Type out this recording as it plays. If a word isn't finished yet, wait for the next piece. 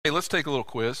Hey, let's take a little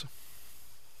quiz.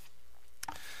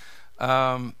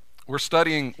 We're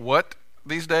studying what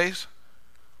these days?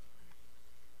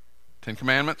 Ten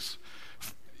Commandments.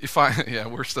 If I, yeah,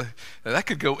 that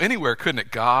could go anywhere, couldn't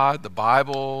it? God, the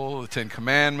Bible, the Ten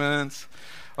Commandments.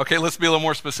 Okay, let's be a little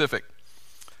more specific.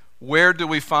 Where do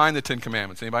we find the Ten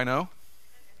Commandments? Anybody know?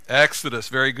 Exodus.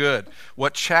 Very good.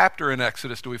 What chapter in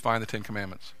Exodus do we find the Ten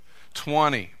Commandments?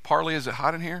 20. Parley, is it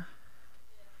hot in here?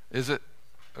 Is it?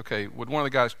 Okay, would one of the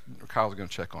guys, Kyle's going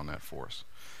to check on that for us.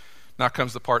 Now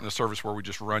comes the part in the service where we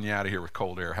just run you out of here with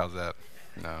cold air. How's that?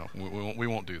 No, we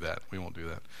won't do that. We won't do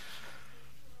that.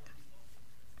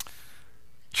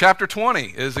 Chapter 20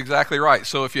 is exactly right.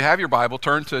 So if you have your Bible,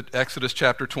 turn to Exodus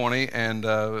chapter 20, and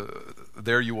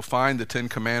there you will find the Ten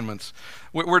Commandments.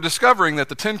 We're discovering that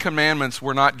the Ten Commandments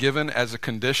were not given as a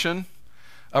condition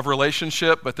of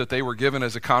relationship, but that they were given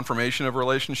as a confirmation of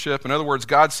relationship. In other words,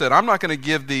 God said, I'm not going to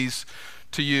give these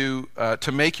to you to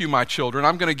make you my children.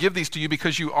 I'm going to give these to you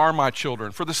because you are my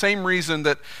children. For the same reason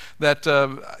that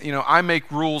I make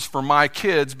rules for my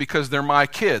kids because they're my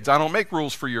kids. I don't make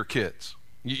rules for your kids.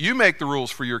 You make the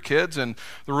rules for your kids, and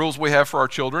the rules we have for our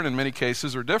children in many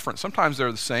cases are different. Sometimes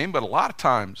they're the same, but a lot of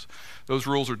times those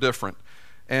rules are different.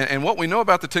 And what we know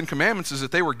about the Ten Commandments is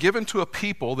that they were given to a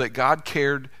people that God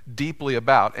cared deeply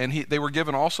about. And they were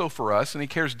given also for us, and he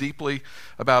cares deeply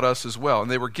about us as well.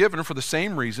 And they were given for the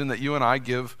same reason that you and I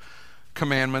give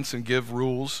commandments and give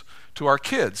rules to our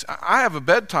kids. I have a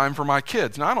bedtime for my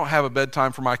kids. Now, I don't have a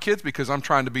bedtime for my kids because I'm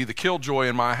trying to be the killjoy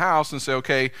in my house and say,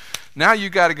 okay, now you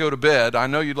got to go to bed. I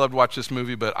know you'd love to watch this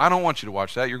movie, but I don't want you to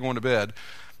watch that. You're going to bed.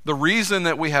 The reason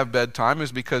that we have bedtime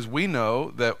is because we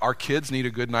know that our kids need a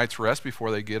good night's rest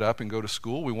before they get up and go to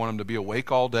school. We want them to be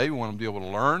awake all day. We want them to be able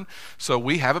to learn. So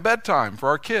we have a bedtime for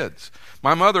our kids.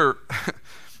 My mother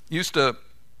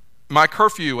my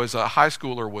curfew as a high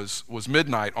schooler was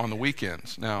midnight on the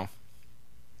weekends. Now,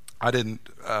 I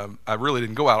really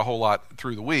didn't go out a whole lot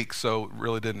through the week, so it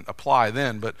really didn't apply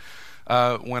then. But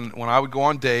when I would go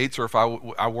on dates, or if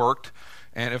I worked,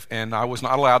 and I was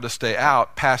not allowed to stay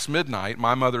out past midnight,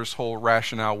 my mother's whole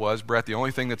rationale was, Brett, the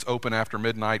only thing that's open after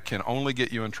midnight can only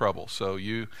get you in trouble. So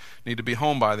you need to be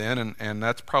home by then, and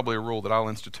that's probably a rule that I'll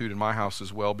institute in my house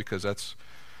as well, because that's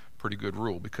a pretty good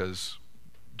rule, because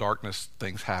darkness,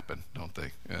 things happen, don't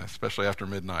they? Yeah, especially after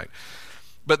midnight.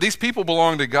 But these people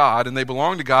belong to God, and they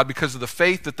belong to God because of the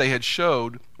faith that they had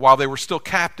showed while they were still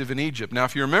captive in Egypt. Now,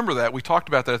 if you remember that, we talked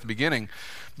about that at the beginning,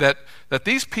 that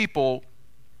these people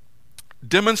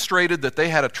demonstrated that they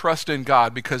had a trust in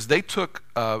God because they took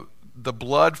the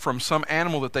blood from some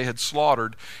animal that they had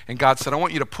slaughtered, and God said, I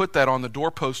want you to put that on the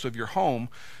doorpost of your home,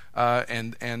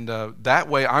 and that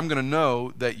way I'm going to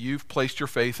know that you've placed your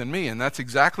faith in me. And that's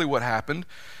exactly what happened.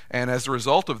 And as a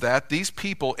result of that, these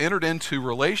people entered into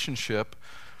relationship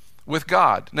with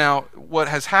God. Now, what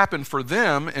has happened for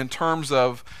them in terms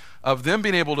of them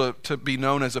being able to be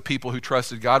known as a people who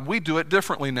trusted God, we do it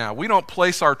differently now. We don't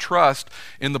place our trust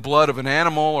in the blood of an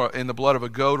animal or in the blood of a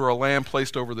goat or a lamb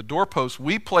placed over the doorpost.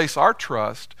 We place our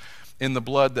trust in the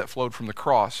blood that flowed from the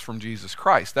cross from Jesus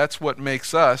Christ. That's what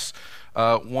makes us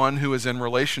one who is in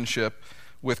relationship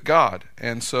with God.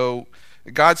 And so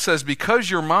God says, because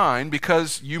you're mine,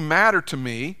 because you matter to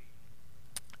me,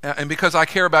 and because I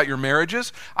care about your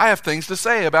marriages, I have things to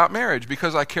say about marriage.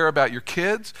 Because I care about your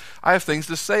kids, I have things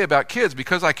to say about kids.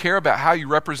 Because I care about how you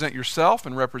represent yourself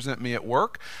and represent me at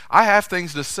work, I have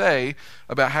things to say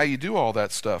about how you do all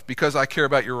that stuff. Because I care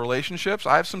about your relationships,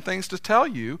 I have some things to tell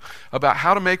you about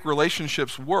how to make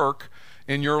relationships work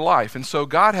in your life. And so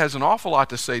God has an awful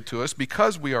lot to say to us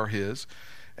because we are his.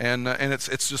 And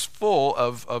it's just full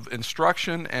of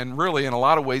instruction, and really in a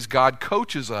lot of ways God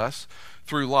coaches us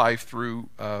through life, through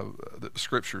the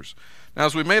scriptures. Now,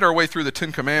 as we made our way through the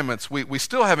Ten Commandments, we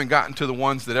still haven't gotten to the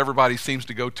ones that everybody seems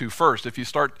to go to first. If you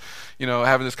start,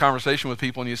 having this conversation with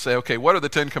people and you say, okay, what are the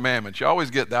Ten Commandments? You always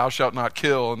get thou shalt not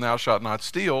kill and thou shalt not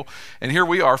steal. And here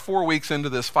we are 4 weeks into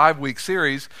this 5-week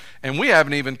series, and we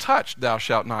haven't even touched thou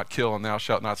shalt not kill and thou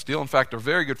shalt not steal. In fact, a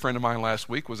very good friend of mine last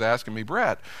week was asking me,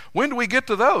 Brad, when do we get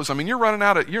to those? I mean, you're running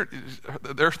out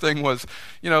of, their thing was,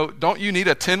 don't you need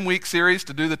a 10-week series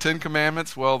to do the Ten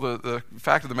Commandments? Well, the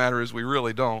fact of the matter is we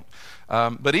really don't.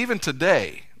 But even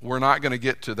today, we're not going to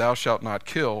get to thou shalt not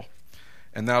kill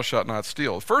and thou shalt not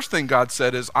steal. The first thing God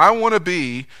said is, I want to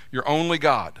be your only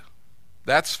God.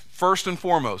 That's first and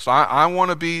foremost. I want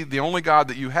to be the only God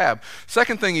that you have.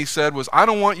 Second thing he said was, I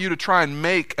don't want you to try and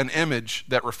make an image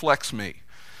that reflects me.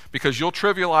 because you'll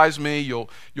trivialize me,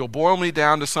 you'll boil me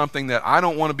down to something that I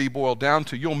don't want to be boiled down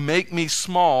to. You'll make me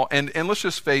small, and let's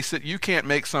just face it, you can't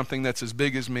make something that's as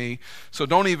big as me, so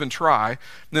don't even try. And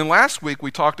then last week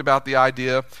we talked about the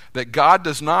idea that God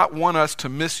does not want us to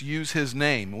misuse his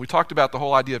name. We talked about the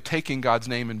whole idea of taking God's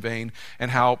name in vain,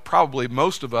 and how probably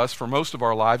most of us, for most of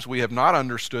our lives, we have not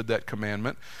understood that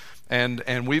commandment.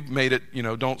 And we've made it,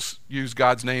 don't use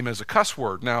God's name as a cuss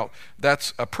word. Now,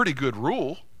 that's a pretty good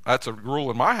rule. That's a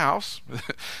rule in my house,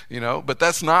 but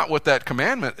that's not what that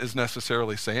commandment is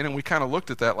necessarily saying. And we kind of looked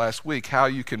at that last week, how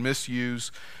you can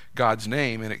misuse God's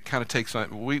name. And it kind of takes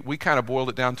on, we kind of boiled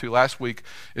it down to last week,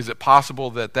 is it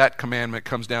possible that commandment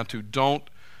comes down to don't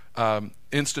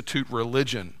institute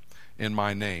religion in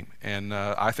my name? And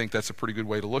I think that's a pretty good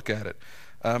way to look at it.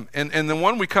 And the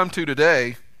one we come to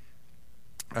today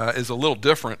is a little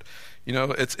different.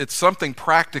 It's something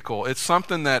practical. It's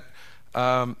something that,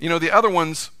 the other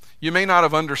ones you may not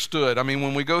have understood. I mean,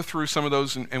 when we go through some of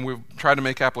those and we've tried to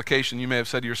make application, you may have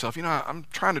said to yourself, I'm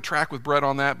trying to track with Brett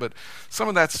on that, but some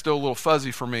of that's still a little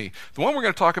fuzzy for me. The one we're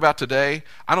going to talk about today,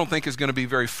 I don't think is going to be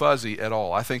very fuzzy at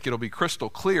all. I think it'll be crystal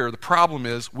clear. The problem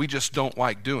is we just don't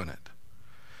like doing it.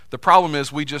 The problem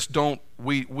is we just don't,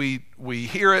 we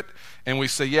hear it and we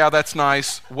say, yeah, that's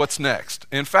nice, what's next?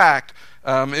 In fact,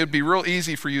 it would be real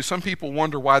easy for you. Some people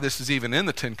wonder why this is even in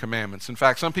the Ten Commandments. In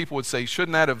fact, some people would say,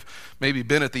 shouldn't that have maybe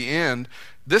been at the end?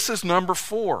 This is number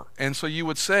 4. And so you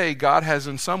would say God has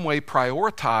in some way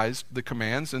prioritized the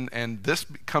commands, and this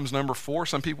becomes number 4.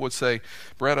 Some people would say,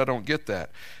 Brett, I don't get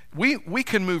that. We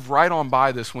can move right on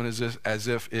by this one as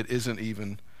if it isn't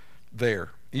even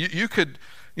there. You could...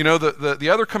 the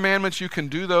other commandments, you can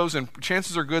do those, and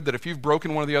chances are good that if you've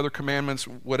broken one of the other commandments,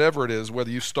 whatever it is, whether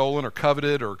you've stolen or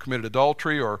coveted or committed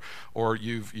adultery or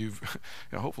you've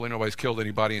hopefully nobody's killed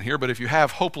anybody in here, but if you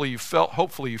have, hopefully you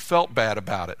felt bad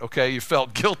about it, okay? You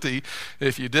felt guilty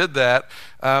if you did that.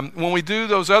 When we do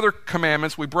those other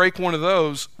commandments, we break one of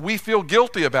those, we feel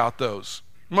guilty about those.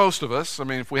 Most of us, I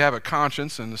mean, if we have a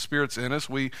conscience and the Spirit's in us,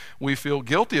 we feel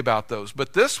guilty about those.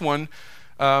 But this one,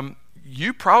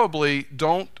 you probably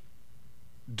don't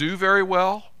do very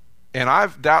well, and I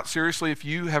doubt seriously if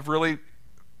you have really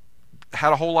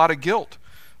had a whole lot of guilt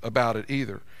about it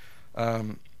either.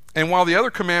 And while the other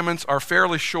commandments are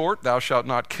fairly short, thou shalt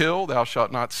not kill, thou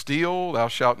shalt not steal, thou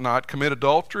shalt not commit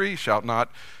adultery, shalt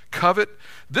not covet,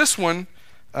 this one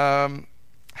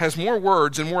has more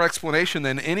words and more explanation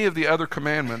than any of the other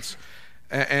commandments.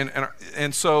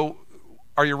 And so,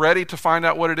 are you ready to find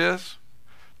out what it is?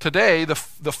 Today, the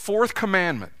 4th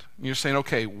commandment, you're saying,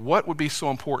 okay, what would be so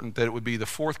important that it would be the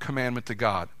 4th commandment to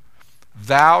God?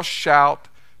 Thou shalt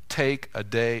take a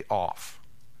day off.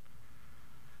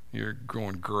 You're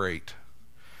going great.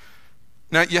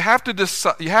 Now, you have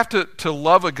to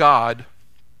love a God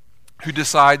who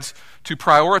decides to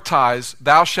prioritize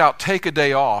thou shalt take a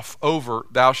day off over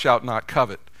thou shalt not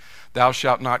covet, thou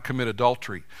shalt not commit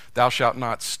adultery, thou shalt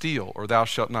not steal, or thou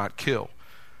shalt not kill.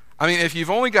 I mean, if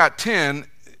you've only got 10,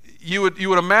 you would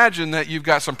imagine that you've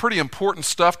got some pretty important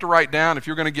stuff to write down. If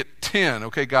you're going to get 10,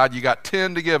 okay, God, you got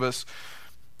 10 to give us.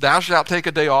 Thou shalt take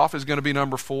a day off is going to be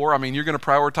number 4. I mean, you're going to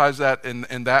prioritize that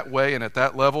in that way and at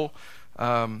that level.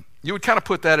 You would kind of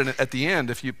put that in at the end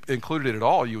if you included it at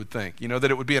all, you would think, that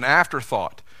it would be an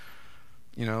afterthought.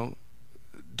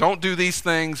 Don't do these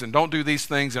things and don't do these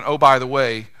things, and oh, by the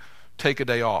way, take a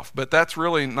day off. But that's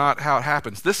really not how it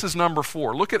happens. This is number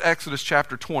 4. Look at Exodus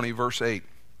chapter 20, verse 8.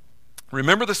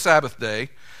 Remember the Sabbath day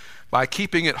by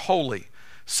keeping it holy.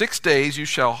 6 days you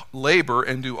shall labor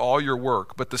and do all your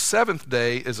work, but the 7th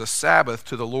day is a Sabbath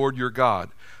to the Lord your God.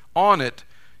 On it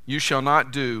you shall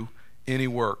not do any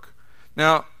work.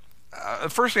 Now, the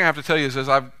first thing I have to tell you is, as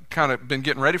I've kind of been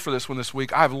getting ready for this one this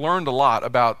week, I've learned a lot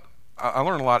I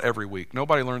learn a lot every week.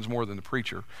 Nobody learns more than the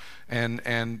preacher.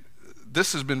 And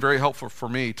this has been very helpful for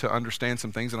me to understand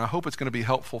some things, and I hope it's going to be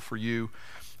helpful for you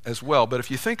as well. But if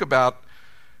you think about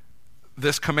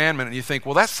this commandment and you think,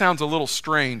 well, that sounds a little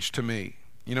strange to me,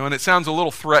 and it sounds a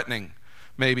little threatening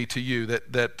maybe to you,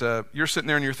 that you're sitting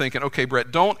there and you're thinking, okay, Brett,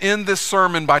 don't end this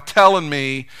sermon by telling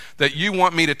me that you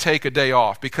want me to take a day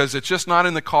off, because it's just not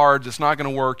in the cards, it's not going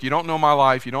to work, you don't know my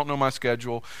life, you don't know my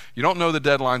schedule, you don't know the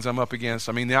deadlines I'm up against.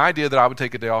 I mean, the idea that I would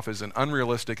take a day off is an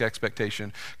unrealistic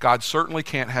expectation. God certainly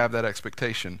can't have that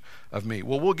expectation of me.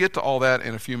 Well, we'll get to all that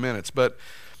in a few minutes, but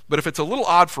if it's a little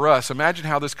odd for us, imagine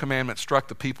how this commandment struck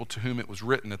the people to whom it was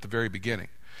written at the very beginning.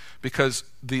 Because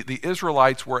the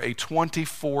Israelites were a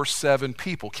 24/7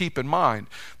 people. Keep in mind,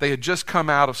 they had just come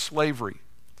out of slavery.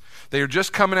 They are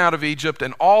just coming out of Egypt,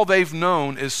 and all they've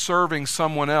known is serving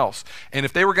someone else. And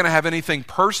if they were going to have anything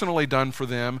personally done for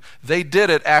them, they did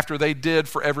it after they did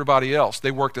for everybody else.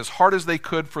 They worked as hard as they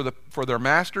could for their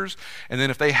masters, and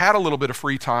then if they had a little bit of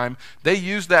free time, they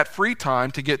used that free time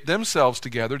to get themselves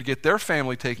together, to get their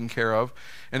family taken care of,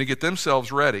 and to get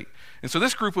themselves ready. And so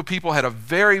this group of people had a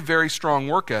very, very strong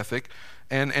work ethic,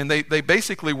 and they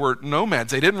basically were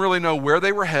nomads. They didn't really know where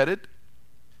they were headed.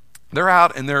 They're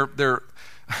out and they're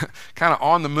kind of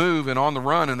on the move and on the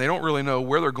run, and they don't really know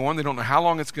where they're going. They don't know how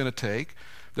long it's going to take.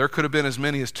 There could have been as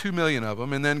many as 2 million of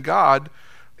them. And then God,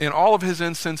 in all of his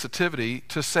insensitivity,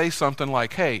 to say something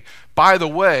like, hey, by the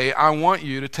way, I want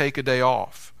you to take a day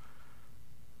off.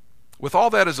 With all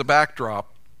that as a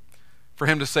backdrop, for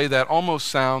him to say that almost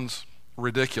sounds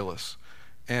ridiculous.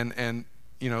 And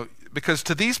because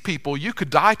to these people, you could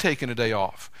die taking a day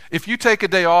off. If you take a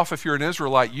day off, if you're an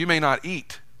Israelite, you may not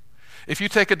eat. If you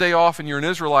take a day off and you're an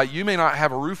Israelite, you may not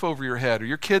have a roof over your head, or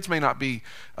your kids may not be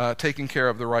taken care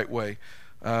of the right way.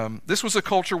 This was a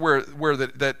culture where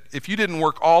that if you didn't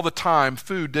work all the time,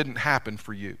 food didn't happen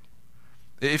for you.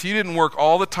 If you didn't work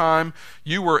all the time,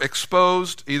 you were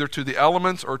exposed either to the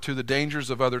elements or to the dangers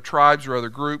of other tribes or other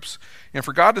groups. And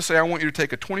for God to say, I want you to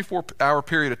take a 24-hour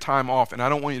period of time off and I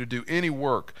don't want you to do any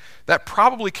work, that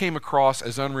probably came across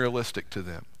as unrealistic to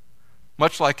them.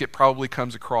 Much like it probably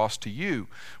comes across to you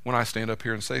when I stand up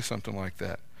here and say something like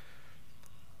that.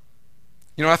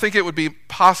 I think it would be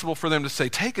possible for them to say,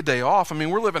 take a day off. I mean,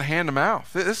 we're living hand to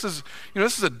mouth. This is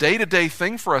a day-to-day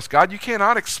thing for us, God. You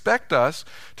cannot expect us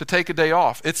to take a day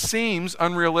off. It seems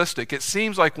unrealistic. It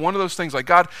seems like one of those things like,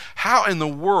 God, how in the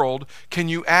world can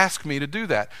you ask me to do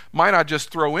that? Might I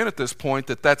just throw in at this point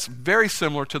that that's very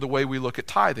similar to the way we look at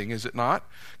tithing, is it not?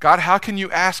 God, how can you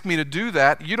ask me to do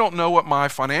that? You don't know what my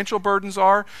financial burdens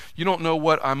are. You don't know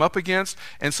what I'm up against.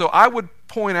 And so I would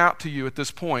point out to you at this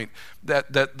point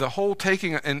that the whole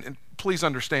taking, and please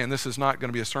understand, this is not going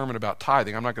to be a sermon about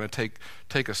tithing. I'm not going to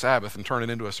take a Sabbath and turn it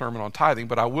into a sermon on tithing,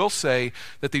 but I will say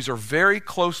that these are very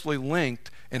closely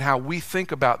linked in how we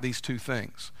think about these two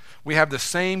things. We have the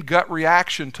same gut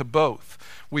reaction to both.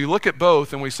 We look at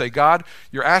both and we say, God,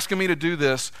 you're asking me to do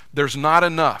this. There's not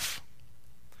enough.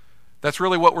 That's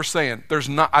really what we're saying.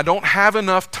 I don't have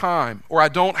enough time, or I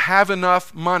don't have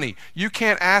enough money. You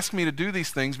can't ask me to do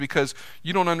these things because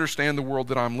you don't understand the world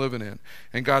that I'm living in.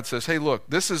 And God says, hey, look,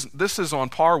 this is on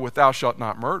par with thou shalt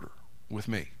not murder with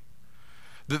me.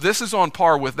 This is on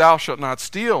par with thou shalt not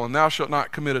steal and thou shalt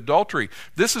not commit adultery.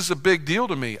 This is a big deal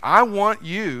to me. I want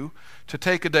you to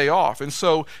take a day off. And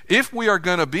so if we are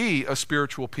going to be a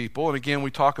spiritual people, and again, we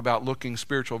talk about looking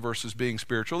spiritual versus being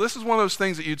spiritual, this is one of those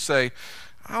things that you'd say,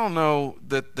 I don't know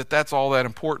that's all that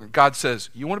important. God says,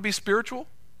 you want to be spiritual?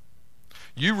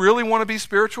 You really want to be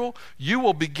spiritual? You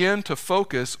will begin to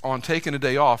focus on taking a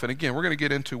day off. And again, we're going to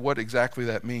get into what exactly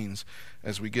that means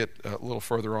as we get a little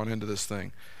further on into this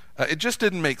thing. It just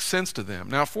didn't make sense to them.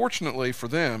 Now, fortunately for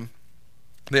them,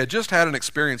 they had just had an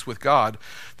experience with God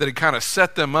that had kind of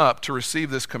set them up to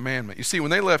receive this commandment. You see, when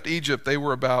they left Egypt, they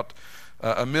were about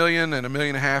 1 million and 1.5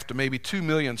 million to maybe 2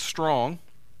 million strong.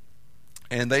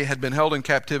 And they had been held in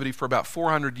captivity for about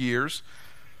 400 years.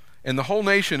 And the whole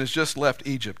nation has just left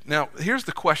Egypt. Now, here's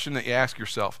the question that you ask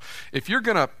yourself. If you're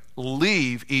going to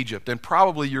leave Egypt, and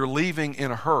probably you're leaving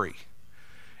in a hurry,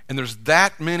 and there's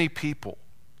that many people,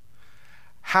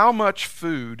 how much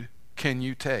food can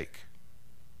you take?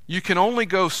 You can only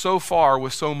go so far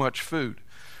with so much food.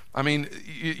 I mean,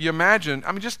 you imagine,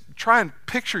 just try and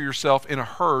picture yourself in a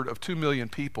herd of 2 million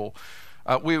people.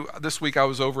 This week I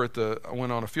went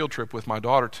on a field trip with my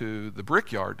daughter to the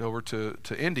Brickyard over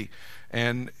to Indy,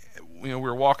 and we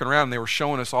were walking around and they were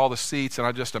showing us all the seats, and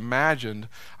I just imagined,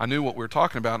 I knew what we were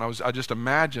talking about, and I just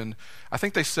imagined, I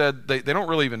think they said they don't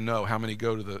really even know how many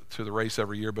go to the race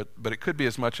every year, but it could be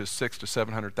as much as 600,000 to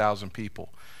 700,000 people.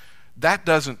 That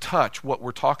doesn't touch what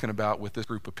we're talking about with this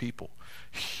group of people.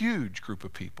 Huge group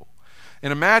of people.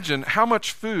 And imagine how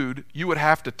much food you would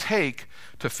have to take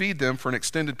to feed them for an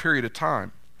extended period of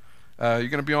time. You're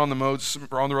going to be on the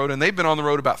road, and they've been on the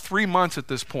road about 3 months at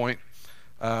this point.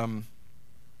 And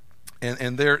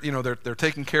they're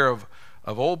taking care of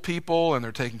old people, and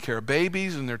they're taking care of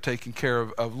babies, and they're taking care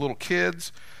of little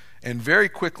kids. And very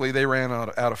quickly they ran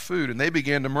out of food, and they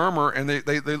began to murmur, and they're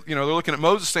looking at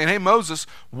Moses saying, hey, Moses,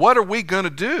 what are we going to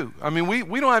do? I mean,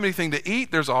 we don't have anything to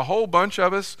eat. There's a whole bunch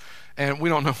of us, and we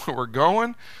don't know where we're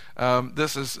going.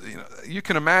 This is, you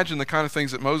can imagine the kind of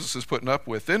things that Moses is putting up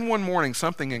with. Then one morning,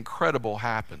 something incredible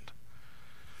happened.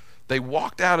 They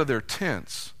walked out of their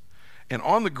tents, and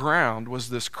on the ground was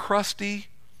this crusty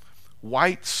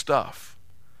white stuff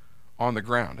on the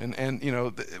ground. And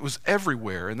it was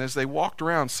everywhere. And as they walked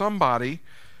around, somebody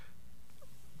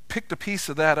picked a piece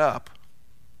of that up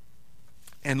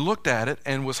and looked at it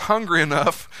and was hungry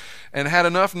enough and had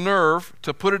enough nerve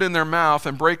to put it in their mouth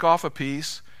and break off a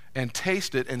piece and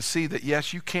taste it and see that,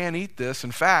 yes, you can eat this.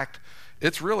 In fact,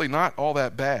 it's really not all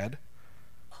that bad.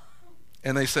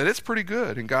 And they said, it's pretty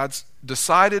good. And God's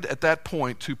decided at that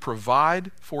point to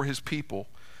provide for his people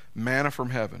manna from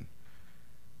heaven.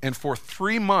 And for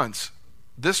 3 months,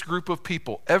 this group of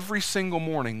people every single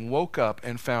morning woke up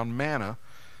and found manna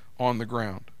on the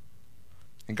ground.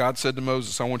 And God said to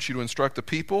Moses, I want you to instruct the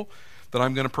people that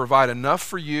I'm going to provide enough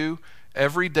for you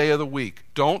every day of the week.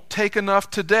 Don't take enough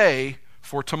today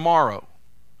for tomorrow.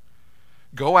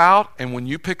 Go out, and when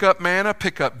you pick up manna,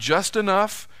 pick up just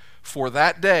enough for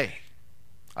that day.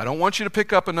 I don't want you to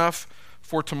pick up enough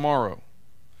for tomorrow.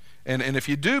 And if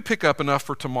you do pick up enough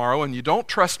for tomorrow and you don't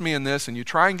trust me in this and you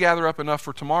try and gather up enough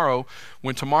for tomorrow,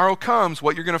 when tomorrow comes,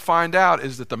 what you're going to find out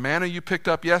is that the manna you picked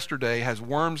up yesterday has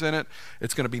worms in it.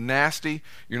 It's going to be nasty.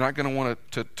 You're not going to want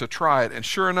to try it. And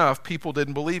sure enough, people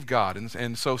didn't believe God.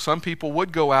 And so some people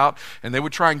would go out and they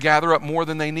would try and gather up more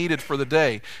than they needed for the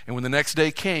day. And when the next day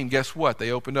came, guess what?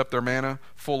 They opened up their manna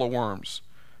full of worms,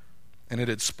 and it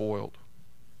had spoiled.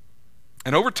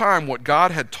 And over time, what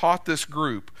God had taught this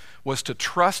group was to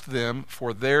trust them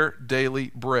for their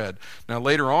daily bread. Now,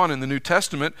 later on in the New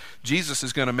Testament, Jesus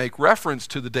is going to make reference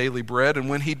to the daily bread, and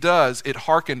when he does, it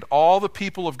hearkened all the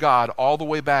people of God all the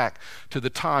way back to the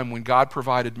time when God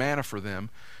provided manna for them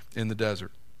in the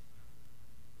desert.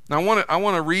 Now, I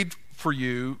want to read for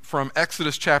you from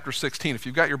Exodus chapter 16. If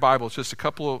you've got your Bible, it's just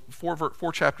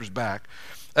four chapters back.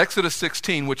 Exodus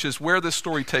 16, which is where this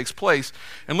story takes place.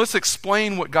 And let's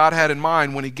explain what God had in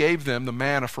mind when he gave them the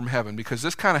manna from heaven, because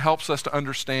this kind of helps us to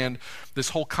understand this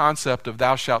whole concept of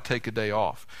thou shalt take a day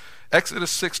off.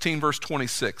 Exodus 16, verse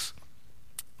 26.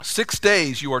 6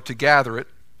 days you are to gather it,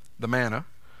 the manna,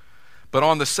 but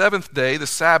on the seventh day, the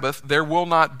Sabbath, there will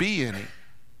not be any.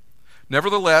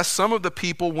 Nevertheless, some of the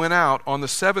people went out on the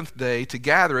seventh day to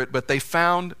gather it, but they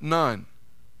found none.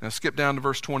 Now skip down to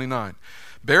verse 29.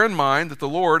 Bear in mind that the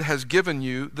Lord has given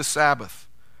you the Sabbath.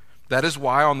 That is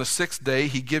why on the sixth day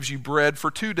he gives you bread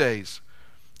for 2 days.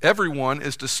 Everyone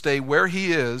is to stay where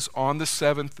he is on the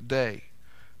seventh day.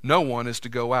 No one is to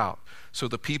go out. So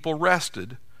the people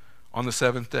rested on the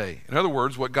seventh day. In other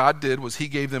words, what God did was he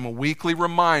gave them a weekly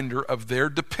reminder of their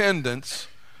dependence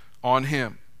on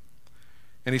him.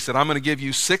 And he said, I'm going to give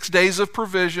you 6 days of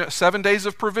provision, 7 days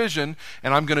of provision,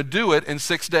 and I'm going to do it in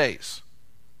 6 days.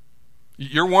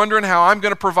 You're wondering how I'm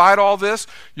going to provide all this?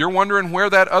 You're wondering where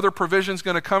that other provision is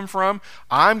going to come from?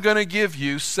 I'm going to give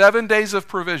you 7 days of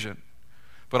provision,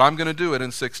 but I'm going to do it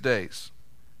in 6 days.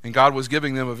 And God was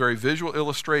giving them a very visual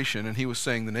illustration, and he was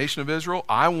saying, the nation of Israel,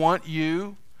 I want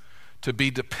you to be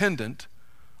dependent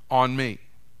on me.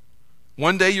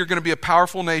 One day you're going to be a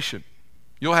powerful nation.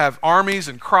 You'll have armies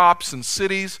and crops and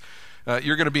cities.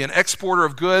 You're going to be an exporter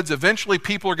of goods. Eventually,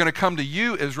 people are going to come to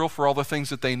you, Israel, for all the things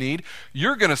that they need.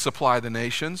 You're going to supply the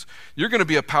nations. You're going to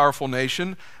be a powerful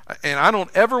nation. And I don't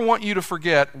ever want you to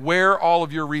forget where all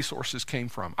of your resources came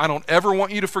from. I don't ever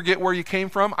want you to forget where you came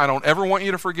from. I don't ever want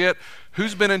you to forget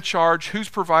who's been in charge, who's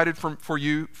provided for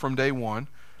you from day one.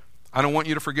 I don't want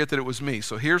you to forget that it was me.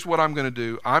 So here's what I'm going to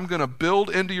do. I'm going to build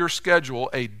into your schedule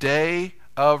a day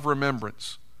of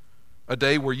remembrance. A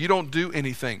day where you don't do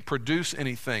anything, produce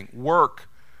anything, work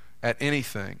at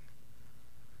anything.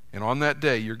 And on that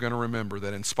day, you're going to remember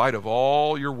that in spite of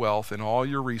all your wealth and all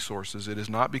your resources, it is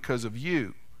not because of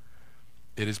you.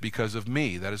 It is because of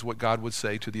me. That is what God would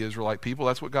say to the Israelite people.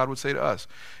 That's what God would say to us.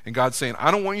 And God's saying,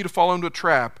 I don't want you to fall into a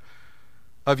trap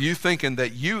of you thinking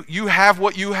that you have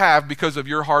what you have because of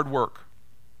your hard work.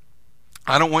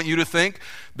 I don't want you to think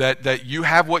that you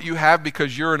have what you have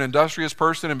because you're an industrious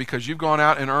person and because you've gone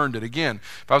out and earned it. Again,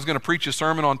 if I was going to preach a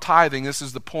sermon on tithing, this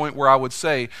is the point where I would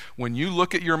say, when you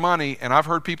look at your money, and I've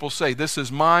heard people say, this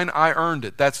is mine, I earned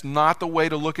it. That's not the way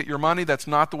to look at your money. That's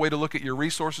not the way to look at your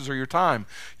resources or your time.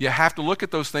 You have to look at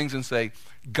those things and say,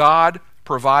 God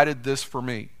provided this for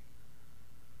me.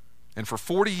 And for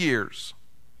 40 years,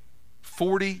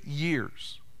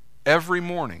 every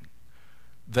morning,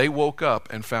 they woke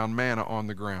up and found manna on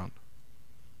the ground.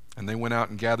 And they went out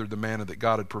and gathered the manna that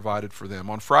God had provided for them.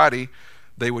 On Friday,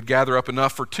 they would gather up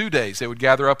enough for 2 days. They would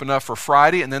gather up enough for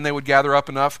Friday, and then they would gather up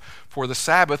enough for the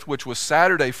Sabbath, which was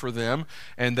Saturday for them,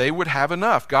 and they would have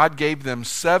enough. God gave them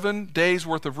 7 days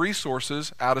worth of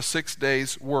resources out of 6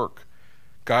 days' work.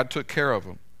 God took care of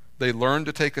them. They learn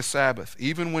to take a Sabbath,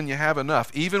 even when you have enough,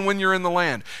 even when you're in the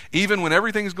land, even when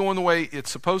everything's going the way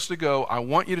it's supposed to go. I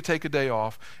want you to take a day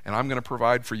off, and I'm going to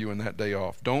provide for you in that day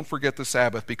off. Don't forget the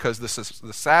Sabbath, because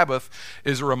the Sabbath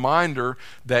is a reminder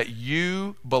that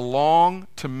you belong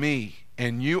to me,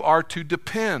 and you are to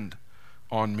depend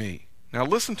on me. Now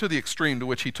listen to the extreme to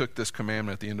which he took this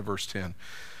commandment at the end of verse 10.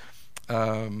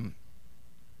 I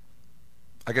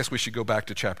guess we should go back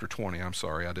to chapter 20. I'm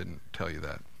sorry, I didn't tell you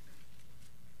that.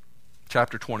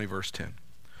 Chapter 20, verse 10.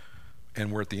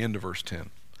 And we're at the end of verse 10.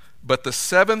 But the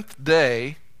seventh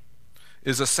day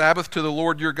is a Sabbath to the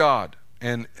Lord your God.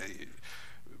 And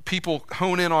people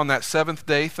hone in on that seventh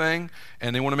day thing,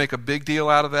 and they want to make a big deal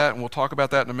out of that, and we'll talk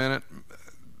about that in a minute.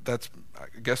 I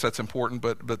guess that's important,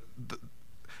 but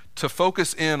to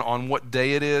focus in on what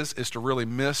day it is to really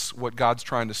miss what God's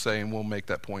trying to say, and we'll make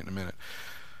that point in a minute.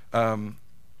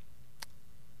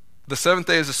 The seventh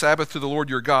day is a Sabbath to the Lord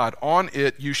your God. On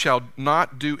it you shall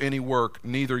not do any work,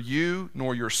 neither you,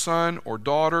 nor your son or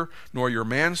daughter, nor your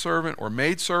manservant or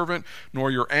maidservant,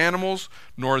 nor your animals,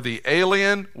 nor the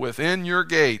alien within your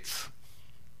gates.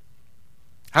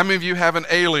 How many of you have an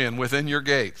alien within your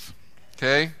gates?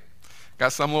 Okay?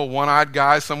 Got some little one-eyed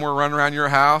guy somewhere running around your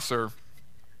house, or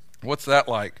what's that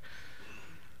like?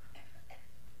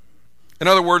 In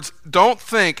other words, don't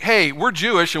think, hey, we're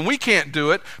Jewish and we can't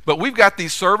do it, but we've got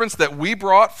these servants that we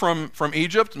brought from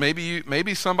Egypt.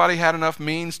 Maybe somebody had enough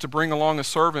means to bring along a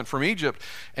servant from Egypt,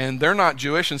 and they're not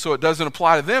Jewish, and so it doesn't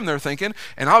apply to them, they're thinking,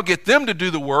 and I'll get them to do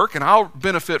the work, and I'll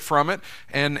benefit from it,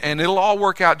 and it'll all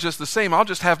work out just the same. I'll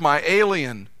just have my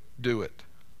alien do it.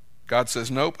 God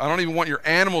says, nope, I don't even want your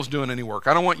animals doing any work.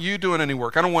 I don't want you doing any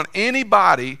work. I don't want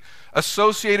anybody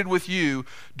associated with you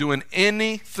doing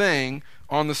anything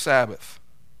on the Sabbath.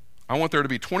 I want there to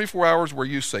be 24 hours where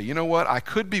you say, you know what, I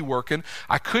could be working,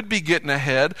 I could be getting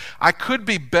ahead, I could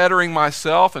be bettering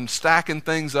myself and stacking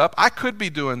things up, I could be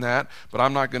doing that, but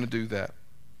I'm not going to do that.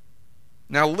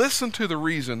 Now listen to the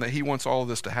reason that he wants all of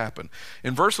this to happen.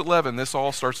 In verse 11, this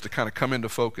all starts to kind of come into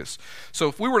focus. So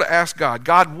if we were to ask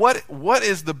God, what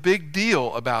is the big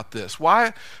deal about this?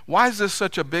 Why is this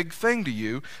such a big thing to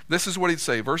you? This is what he'd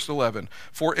say, verse 11.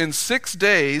 For in 6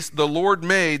 days the Lord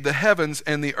made the heavens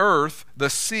and the earth, the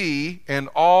sea, and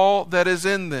all that is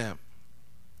in them.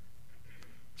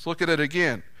 Let's look at it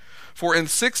again. For in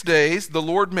 6 days the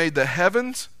Lord made the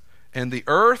heavens and the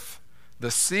earth,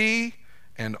 the sea,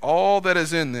 and all that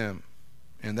is in them.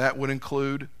 And that would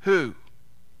include who?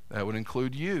 That would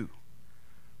include you.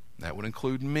 That would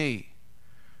include me.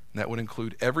 And that would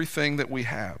include everything that we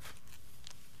have.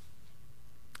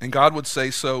 And God would say,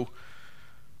 so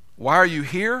why are you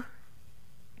here?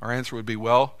 Our answer would be,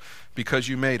 well, because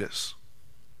you made us.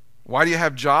 Why do you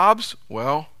have jobs?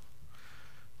 Well,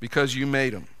 because you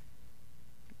made them.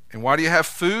 And why do you have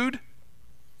food?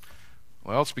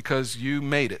 Well, it's because you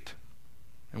made it.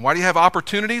 And why do you have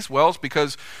opportunities? Well, it's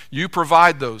because you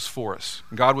provide those for us.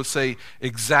 And God would say,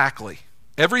 exactly.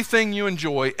 Everything you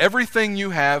enjoy, everything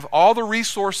you have, all the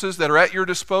resources that are at your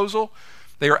disposal,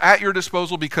 they are at your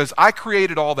disposal because I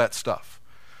created all that stuff.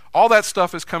 All that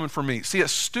stuff is coming from me. See, a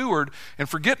steward, and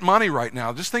forget money right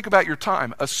now, just think about your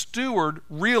time. A steward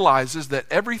realizes that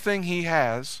everything he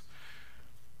has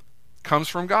comes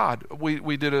from God.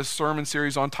 We did a sermon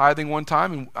series on tithing one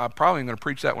time, and I'm probably going to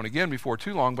preach that one again before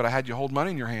too long, but I had you hold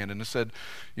money in your hand, and it said,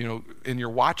 in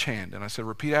your watch hand, and I said,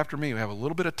 repeat after me. We have a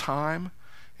little bit of time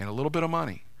and a little bit of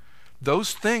money.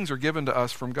 Those things are given to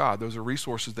us from God. Those are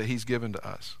resources that he's given to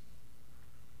us.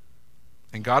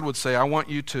 And God would say, I want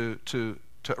you to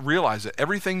realize that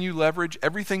everything you leverage,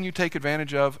 everything you take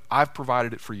advantage of, I've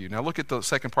provided it for you. Now look at the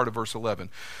second part of verse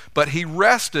 11. But he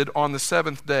rested on the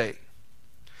seventh day.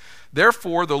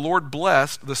 Therefore, the Lord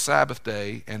blessed the Sabbath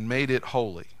day and made it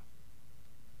holy.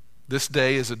 This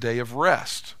day is a day of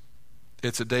rest.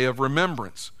 It's a day of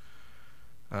remembrance.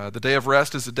 The day of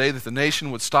rest is the day that the nation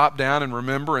would stop down and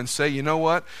remember and say, you know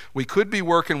what? We could be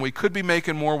working, we could be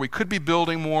making more, we could be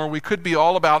building more, we could be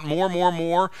all about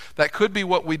more. That could be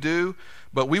what we do,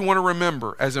 but we want to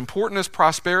remember. As important as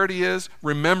prosperity is,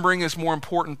 remembering is more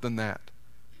important than that.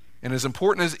 And as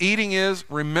important as eating is,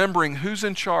 remembering who's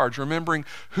in charge, remembering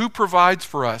who provides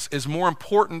for us is more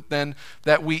important than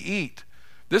that we eat.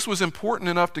 This was important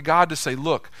enough to God to say,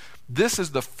 look, this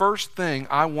is the first thing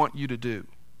I want you to do.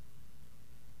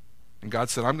 And God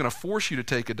said, I'm going to force you to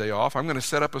take a day off. I'm going to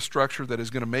set up a structure that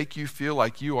is going to make you feel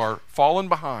like you are falling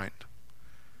behind.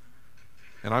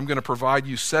 And I'm going to provide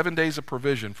you 7 days of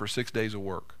provision for 6 days of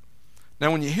work.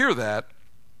 Now, when you hear that,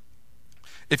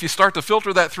 if you start to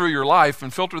filter that through your life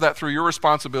and filter that through your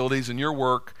responsibilities and your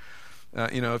work,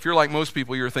 if you're like most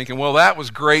people, you're thinking, well, that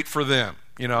was great for them.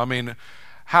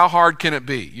 How hard can it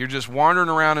be? You're just wandering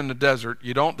around in the desert.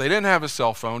 They didn't have a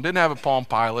cell phone, didn't have a Palm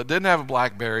Pilot, didn't have a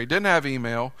BlackBerry, didn't have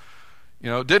email,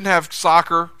 didn't have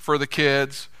soccer for the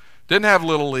kids, didn't have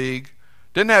Little League,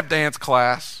 didn't have dance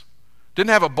class, didn't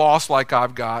have a boss like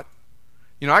I've got.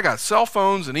 I got cell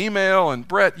phones and email, and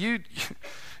Brett,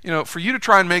 for you to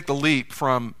try and make the leap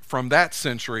from that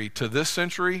century to this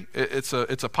century, it's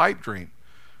a pipe dream.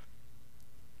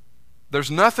 There's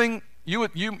nothing,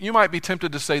 you might be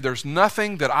tempted to say, there's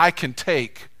nothing that I can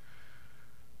take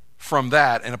from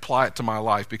that and apply it to my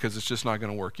life because it's just not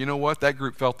going to work. You know what? That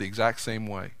group felt the exact same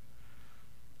way.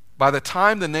 By the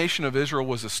time the nation of Israel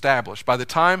was established, by the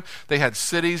time they had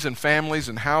cities and families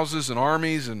and houses and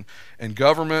armies and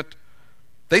government,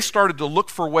 they started to look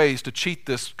for ways to cheat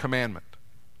this commandment.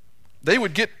 They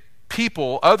would get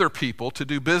other people to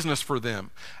do business for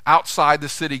them outside the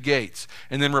city gates,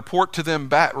 and then report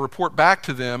back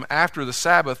to them after the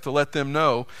Sabbath to let them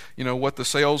know, what the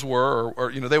sales were,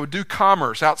 or they would do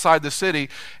commerce outside the city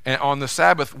and on the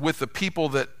Sabbath with the people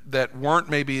that weren't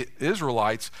maybe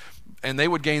Israelites, and they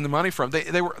would gain the money from.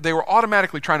 They were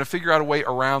automatically trying to figure out a way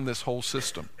around this whole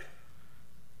system.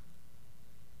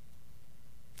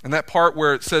 And that part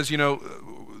where it says,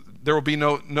 there will be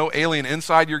no alien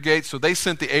inside your gates. So they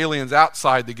sent the aliens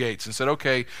outside the gates and said,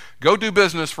 okay, go do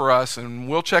business for us, and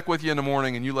we'll check with you in the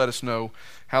morning, and you let us know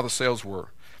how the sales were.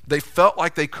 They felt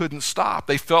like they couldn't stop.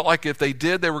 They felt like if they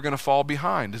did, they were going to fall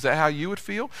behind. Is that how you would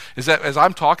feel? Is that, as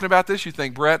I'm talking about this, you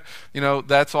think, Brett,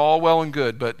 that's all well and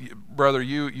good, but brother,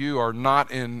 you are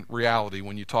not in reality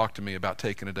when you talk to me about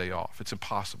taking a day off. It's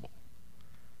impossible.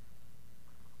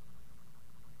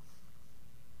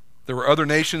 There were other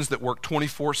nations that worked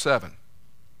 24/7.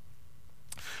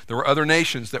 There were other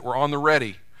nations that were on the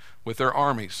ready with their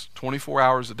armies 24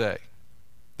 hours a day.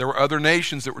 There were other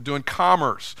nations that were doing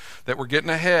commerce, that were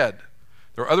getting ahead.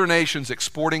 There were other nations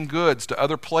exporting goods to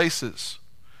other places.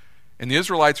 And the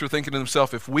Israelites were thinking to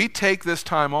themselves, if we take this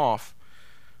time off,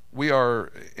 we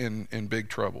are in big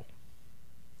trouble.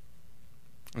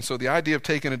 And so the idea of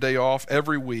taking a day off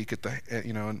every week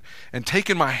and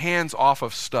taking my hands off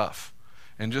of stuff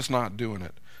and just not doing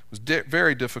it was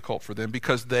very difficult for them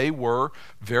because they were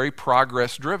very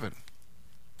progress driven.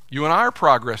 You and I are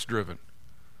progress driven.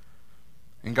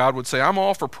 And God would say, I'm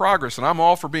all for progress and I'm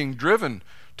all for being driven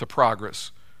to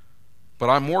progress. But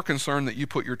I'm more concerned that you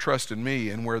put your trust in me,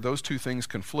 and where those two things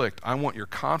conflict, I want your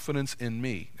confidence in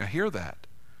me. Now hear that.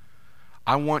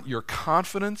 I want your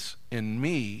confidence in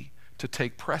me to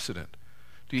take precedent.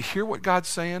 Do you hear what God's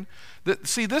saying?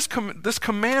 This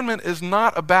commandment is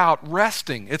not about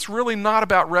resting. It's really not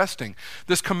about resting.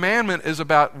 This commandment is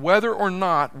about whether or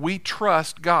not we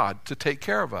trust God to take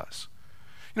care of us.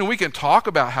 We can talk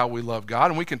about how we love God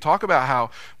and we can talk about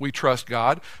how we trust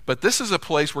God, but this is a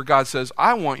place where God says,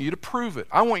 I want you to prove it.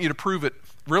 I want you to prove it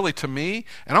really to me,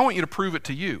 and I want you to prove it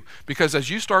to you. Because as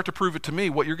you start to prove it to me,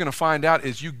 what you're going to find out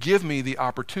is you give me the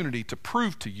opportunity to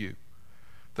prove to you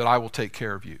that I will take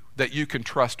care of you, that you can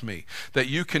trust me, that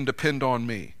you can depend on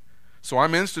me. So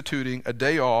I'm instituting a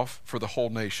day off for the whole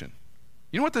nation.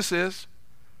 You know what this is?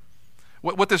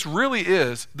 What this really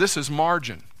is, this is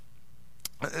margin.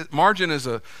 Margin is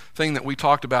a thing that we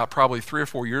talked about probably 3 or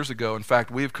 4 years ago. In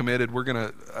fact, we have committed, we're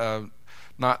going to,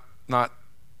 not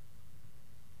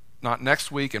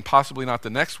next week and possibly not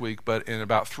the next week, but in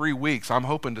about 3 weeks, I'm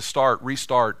hoping to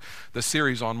restart the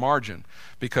series on margin,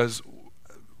 because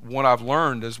what I've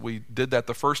learned as we did that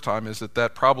the first time is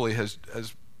that probably has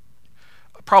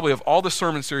probably of all the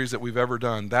sermon series that we've ever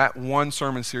done, that one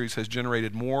sermon series has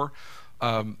generated more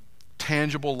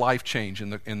tangible life change in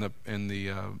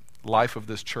the life of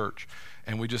this church.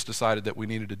 And we just decided that we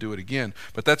needed to do it again.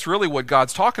 But that's really what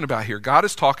God's talking about here. God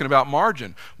is talking about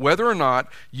margin. Whether or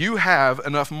not you have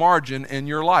enough margin in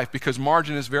your life, because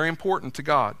margin is very important to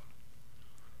God.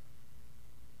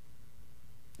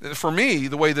 For me,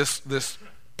 the way this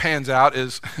pans out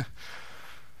is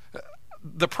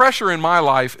the pressure in my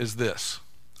life is this.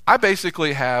 I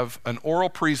basically have an oral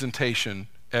presentation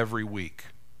every week.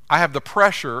 I have the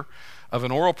pressure of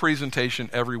an oral presentation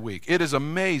every week. It is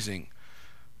amazing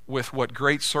with what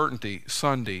great certainty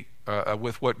Sunday,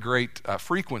 with what great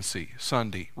frequency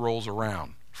Sunday rolls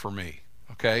around for me.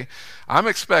 Okay? I'm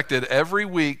expected every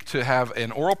week to have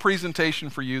an oral presentation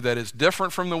for you that is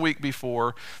different from the week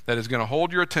before, that is going to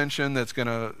hold your attention, that's going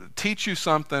to teach you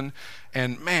something,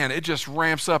 and man, it just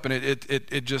ramps up, and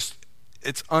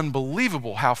it's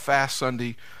unbelievable how fast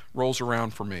Sunday rolls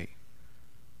around for me.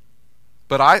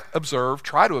 But I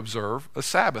try to observe a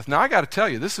Sabbath. Now I got to tell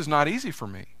you, this is not easy for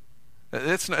me.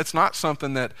 It's not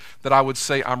something that I would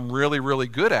say I'm really, really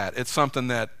good at. It's something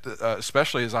that,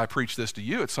 especially as I preach this to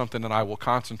you, it's something that I will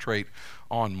concentrate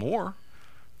on more.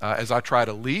 as I try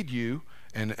to lead you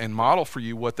and model for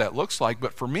you what that looks like.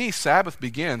 But for me, Sabbath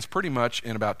begins pretty much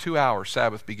in about 2 hours.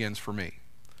 Sabbath begins for me.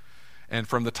 And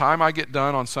from the time I get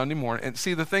done on Sunday morning, and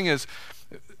see, the thing is,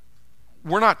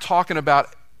 we're not talking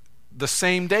about the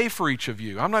same day for each of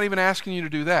you. I'm not even asking you to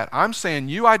do that. I'm saying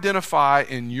you identify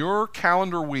in your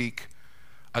calendar week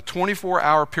a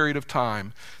 24-hour period of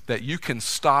time that you can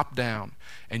stop down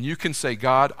and you can say,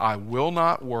 God, I will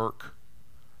not work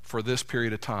for this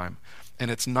period of time.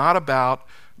 And it's not about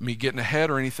me getting ahead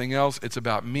or anything else. It's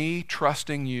about me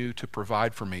trusting you to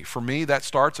provide for me. For me, that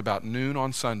starts about noon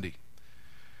on Sunday.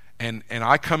 And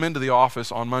I come into the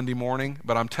office on Monday morning,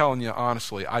 but I'm telling you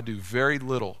honestly, I do very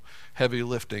little heavy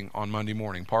lifting on Monday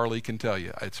morning. Parley can tell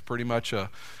you. It's pretty much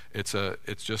it's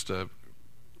just a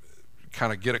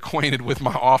kind of get acquainted with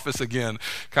my office again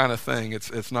kind of thing.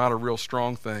 It's not a real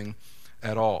strong thing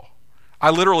at all.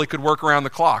 I literally could work around the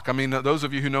clock. I mean, those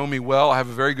of you who know me well, I have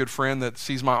a very good friend that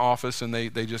sees my office, and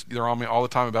they're on me all the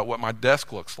time about what my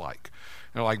desk looks like.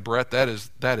 They're like, Brett, that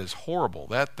is horrible.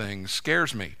 That thing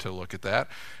scares me to look at that.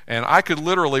 And I could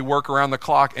literally work around the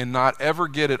clock and not ever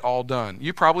get it all done.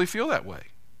 You probably feel that way.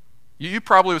 You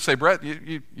probably would say, Brett,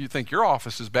 you think your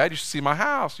office is bad. You should see my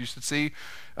house. You should see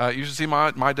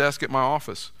my desk at my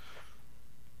office.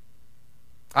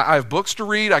 I have books to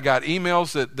read. I got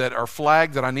emails that are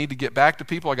flagged that I need to get back to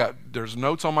people. There's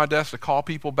notes on my desk to call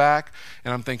people back.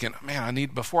 And I'm thinking, man,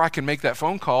 before I can make that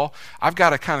phone call, I've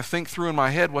got to kind of think through in my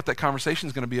head what that conversation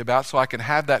is going to be about so I can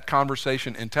have that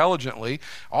conversation intelligently.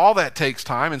 All that takes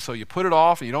time. And so you put it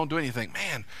off and you don't do anything.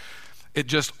 Man, it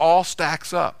just all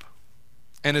stacks up.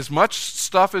 And as much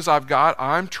stuff as I've got,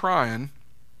 I'm trying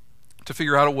to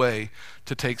figure out a way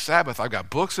to take Sabbath. I've got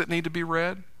books that need to be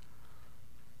read.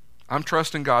 I'm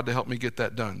trusting God to help me get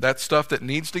that done. That stuff that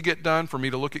needs to get done, for me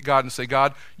to look at God and say,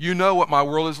 God, you know what my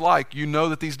world is like. You know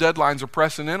that these deadlines are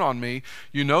pressing in on me.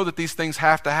 You know that these things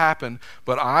have to happen.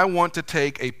 But I want to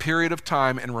take a period of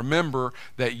time and remember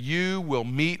that you will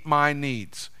meet my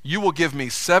needs. You will give me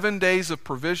 7 days of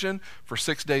provision for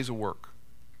 6 days of work.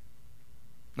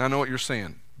 Now I know what you're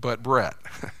saying, but Brett,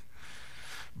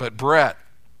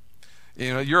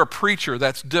 you're a preacher.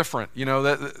 That's different.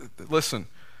 Listen.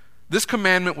 This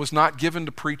commandment was not given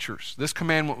to preachers. This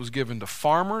commandment was given to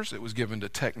farmers. It was given to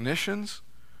technicians.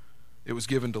 It was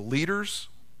given to leaders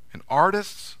and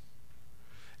artists.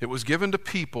 It was given to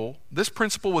people. This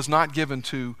principle was not given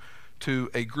to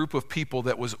a group of people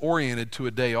that was oriented to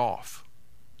a day off.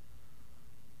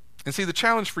 And see, the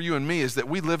challenge for you and me is that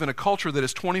we live in a culture that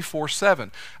is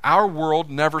 24/7. Our world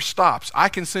never stops. I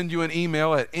can send you an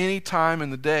email at any time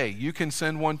in the day. You can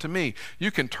send one to me.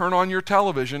 You can turn on your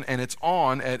television and it's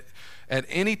on at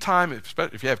any time.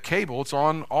 If you have cable, it's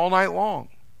on all night long.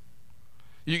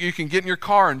 You can get in your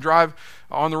car and drive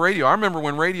on the radio. I remember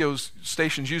when radio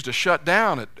stations used to shut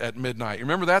down at midnight. You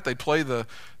remember that? They'd play the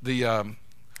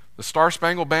Star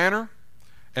Spangled Banner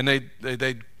and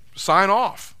they'd sign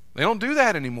off. They don't do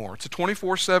that anymore. It's a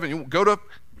 24/7. You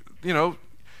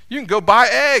can go buy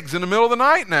eggs in the middle of the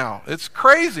night now. It's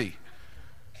crazy.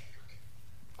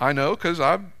 I know because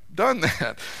I've done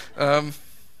that. And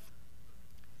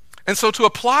so to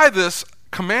apply this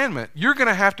commandment, you're going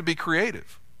to have to be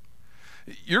creative.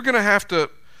 You're going to have to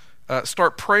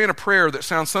start praying a prayer that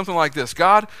sounds something like this.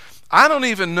 God, I don't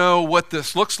even know what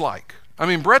this looks like. I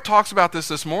mean, Brett talks about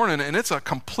this morning, and it's a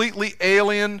completely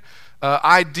alien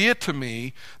idea to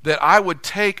me that I would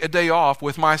take a day off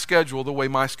with my schedule the way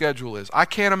my schedule is. I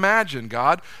can't imagine,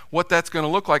 God, what that's going to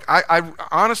look like. I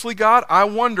honestly, God, I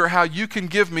wonder how you can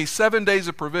give me 7 days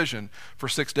of provision for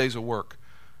 6 days of work.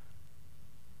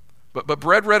 But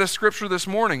Brett read a scripture this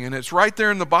morning, and it's right there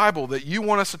in the Bible that you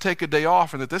want us to take a day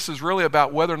off, and that this is really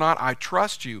about whether or not I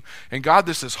trust you. And God,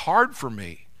 this is hard for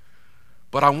me,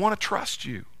 but I want to trust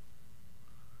you.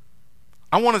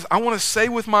 I want to say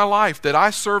with my life that I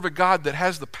serve a God that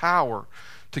has the power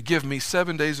to give me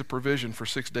 7 days of provision for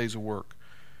 6 days of work.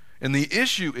 And the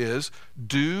issue is,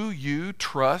 do you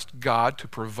trust God to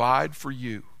provide for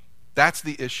you? That's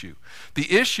the issue.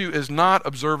 The issue is not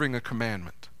observing a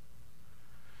commandment.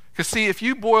 Because see, if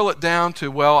you boil it down to,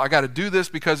 well, I got to do this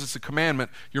because it's a commandment,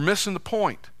 you're missing the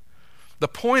point. The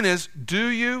point is, do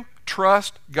you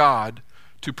trust God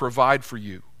to provide for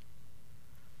you?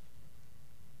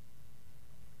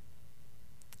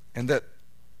 And that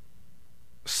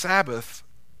Sabbath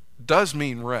does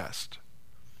mean rest,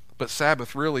 but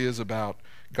Sabbath really is about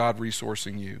God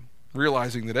resourcing you,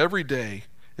 realizing that every day,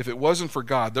 if it wasn't for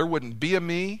God, there wouldn't be a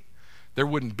me, there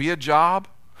wouldn't be a job,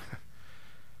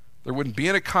 there wouldn't be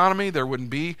an economy, there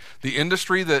wouldn't be the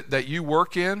industry that you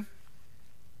work in.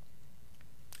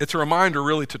 It's a reminder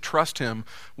really to trust him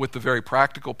with the very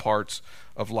practical parts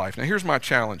of life. Now here's my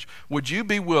challenge. Would you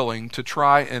be willing to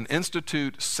try and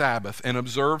institute Sabbath and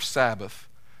observe Sabbath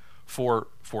for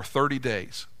 30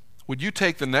 days? Would you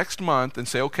take the next month and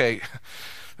say, okay,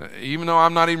 even though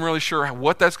I'm not even really sure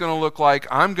what that's going to look like,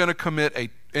 I'm going to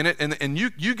commit and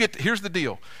you get, here's the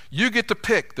deal. You get to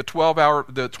pick the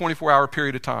 24-hour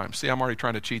period of time. See, I'm already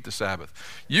trying to cheat the Sabbath.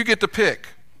 You get to pick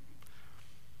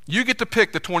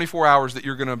the 24 hours that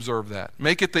you're going to observe that.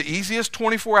 Make it the easiest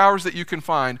 24 hours that you can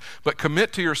find, but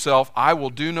commit to yourself, I will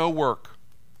do no work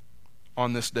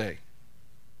on this day.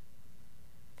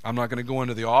 I'm not going to go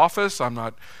into the office. I'm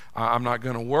not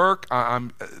going to work.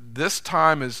 This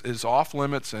time is off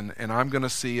limits, and I'm going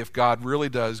to see if God really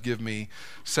does give me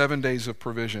 7 days of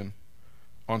provision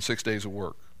on 6 days of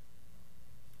work.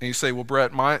 And you say, well,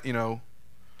 Brett, my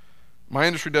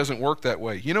industry doesn't work that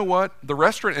way. You know what? The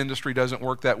restaurant industry doesn't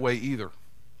work that way either.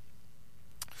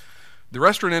 The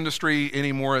restaurant industry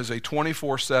anymore is a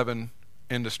 24/7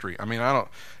 industry. I mean,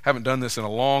 haven't done this in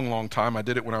a long, long time. I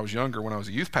did it when I was younger. When I was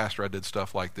a youth pastor, I did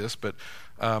stuff like this. But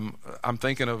I'm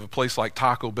thinking of a place like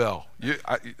Taco Bell.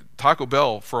 Taco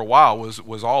Bell for a while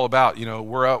was all about,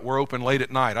 we're open late at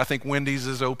night. I think Wendy's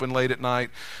is open late at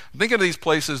night. I'm thinking of these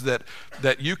places that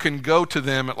you can go to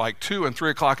them at like 2 and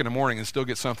 3 o'clock in the morning and still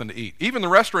get something to eat. Even the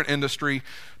restaurant industry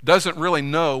doesn't really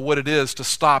know what it is to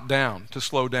stop down, to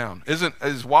slow down.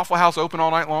 Is Waffle House open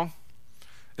all night long?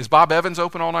 Is Bob Evans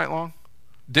open all night long?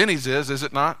 Denny's is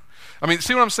it not? I mean,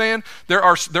 see what I'm saying? There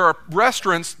are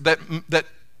restaurants that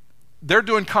they're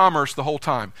doing commerce the whole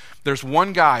time. There's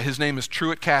one guy, his name is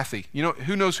Truett Cathy. You know,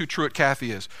 who knows who Truett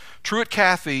Cathy is? Truett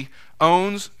Cathy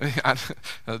owns, I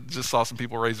just saw some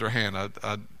people raise their hand.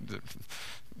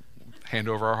 Hand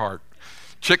over our heart.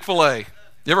 Chick-fil-A.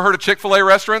 You ever heard of Chick-fil-A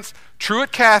restaurants?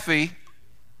 Truett Cathy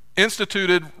is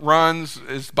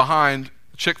behind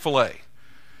Chick-fil-A.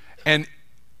 And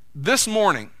this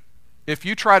morning, if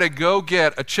you try to go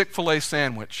get a Chick-fil-A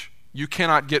sandwich, you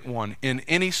cannot get one in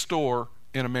any store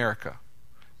in America.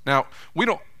 Now,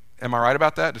 am I right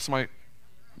about that?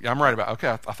 Yeah, I'm right about it. Okay,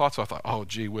 I thought so. I thought, oh,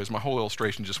 gee whiz, my whole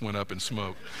illustration just went up in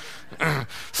smoke.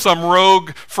 Some rogue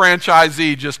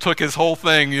franchisee just took his whole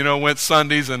thing, went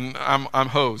Sundays, and I'm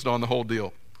hosed on the whole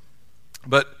deal.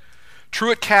 But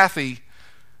Truett Cathy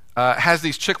has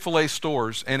these Chick-fil-A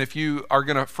stores, and if you are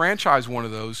going to franchise one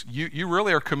of those, you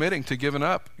really are committing to giving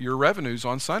up your revenues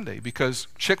on Sunday because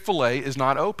Chick-fil-A is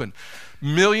not open.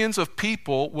 Millions of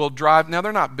people will drive. Now,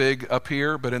 they're not big up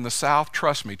here, but in the South,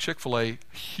 trust me, Chick-fil-A,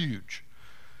 huge.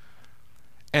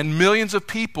 And millions of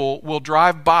people will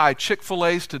drive by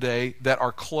Chick-fil-A's today that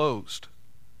are closed.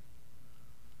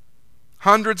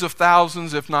 Hundreds of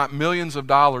thousands, if not millions of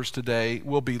dollars today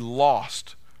will be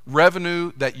lost.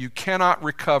 Revenue that you cannot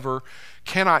recover,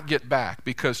 cannot get back,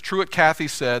 because Truett Cathy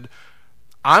said,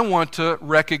 I want to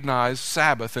recognize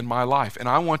Sabbath in my life, and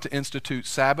I want to institute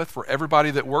Sabbath for everybody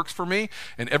that works for me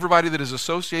and everybody that is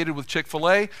associated with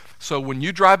Chick-fil-A. So when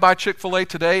you drive by Chick-fil-A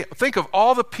today, think of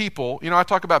all the people, I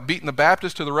talk about beating the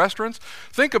Baptists to the restaurants.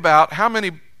 Think about how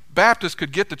many Baptists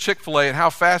could get to Chick-fil-A and how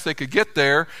fast they could get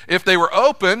there if they were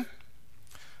open.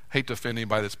 Hate to offend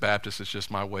anybody that's Baptist, it's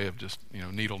just my way of just,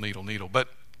 needle. But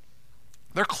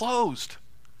they're closed.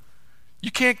 You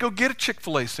can't go get a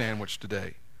Chick-fil-A sandwich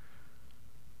today.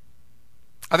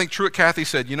 I think Truett Cathy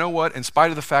said, you know what? In spite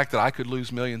of the fact that I could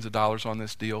lose millions of dollars on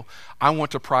this deal, I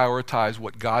want to prioritize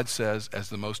what God says as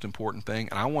the most important thing.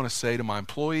 And I want to say to my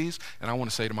employees, and I want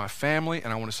to say to my family,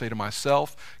 and I want to say to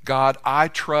myself, God, I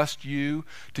trust you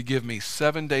to give me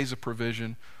 7 days of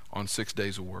provision on 6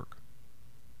 days of work.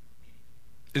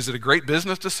 Is it a great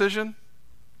business decision?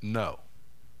 No.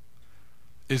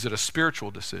 Is it a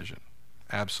spiritual decision?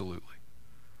 Absolutely.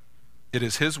 It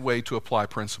is his way to apply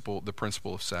the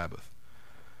principle of Sabbath.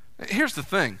 Here's the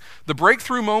thing. The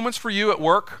breakthrough moments for you at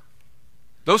work,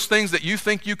 those things that you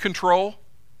think you control,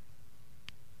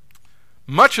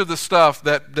 much of the stuff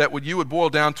that you would boil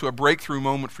down to a breakthrough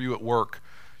moment for you at work,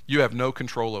 you have no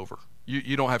control over.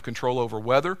 You don't have control over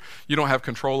weather. You don't have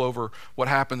control over what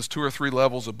happens 2 or 3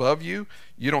 levels above you.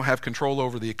 You don't have control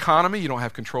over the economy. You don't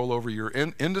have control over your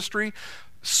industry.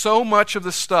 So much of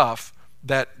the stuff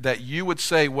that you would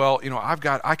say, well,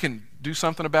 I can do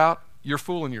something about, you're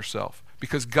fooling yourself,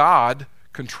 because God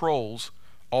controls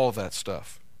all of that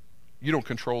stuff. You don't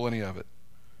control any of it.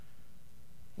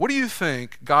 What do you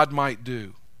think God might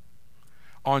do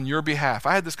on your behalf?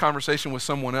 I had this conversation with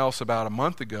someone else about a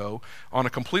month ago on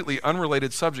a completely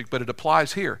unrelated subject, but it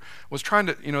applies here. They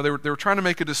were trying to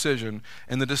make a decision,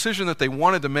 and the decision that they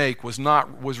wanted to make was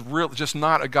just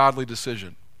not a godly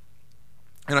decision.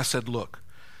 And I said, look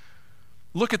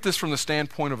at this from the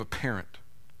standpoint of a parent.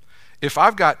 If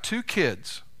I've got 2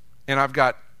 kids and I've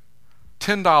got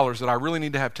 $10 that I really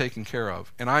need to have taken care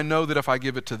of, and I know that if I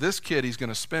give it to this kid, he's going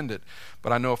to spend it,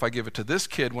 but I know if I give it to this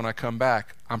kid when I come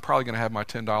back, I'm probably going to have my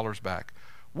 $10 back.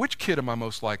 Which kid am I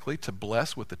most likely to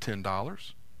bless with the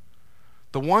 $10?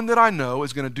 The one that I know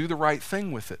is going to do the right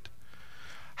thing with it.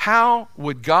 How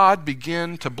would God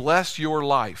begin to bless your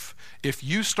life if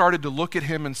you started to look at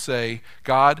him and say,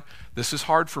 God, this is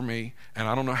hard for me, and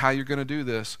I don't know how you're going to do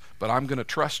this, but I'm going to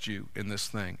trust you in this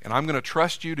thing. And I'm going to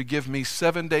trust you to give me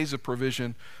 7 days of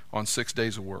provision on 6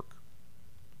 days of work.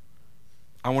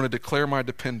 I want to declare my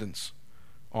dependence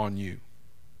on you.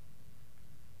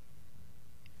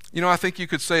 You know, I think you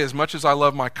could say, as much as I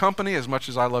love my company, as much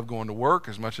as I love going to work,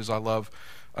 as much as I love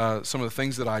some of the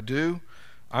things that I do,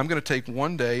 I'm going to take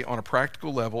one day on a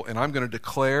practical level and I'm going to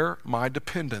declare my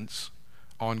dependence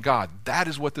on God. That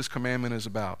is what this commandment is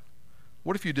about.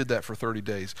 What if you did that for 30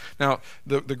 days? Now,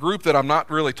 the group that I'm not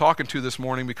really talking to this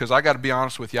morning, because I got to be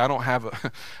honest with you,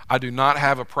 I do not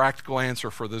have a practical answer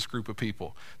for this group of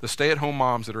people. The stay-at-home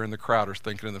moms that are in the crowd are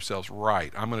thinking to themselves,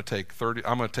 right, I'm going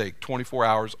to take 24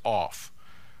 hours off.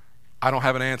 I don't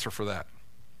have an answer for that.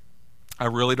 I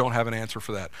really don't have an answer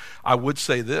for that. I would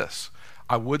say this.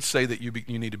 I would say that you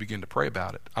need to begin to pray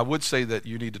about it. I would say that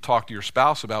you need to talk to your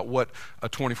spouse about what a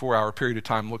 24-hour period of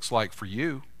time looks like for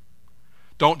you.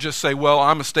 Don't just say, well,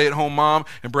 I'm a stay-at-home mom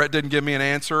and Brett didn't give me an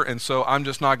answer and so I'm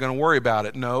just not going to worry about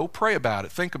it. No, pray about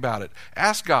it. Think about it.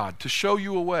 Ask God to show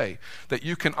you a way that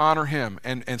you can honor him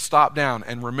and stop down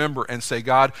and remember and say,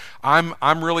 God,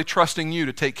 I'm really trusting you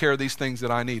to take care of these things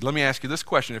that I need. Let me ask you this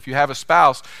question. If you have a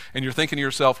spouse and you're thinking to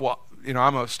yourself, well, you know,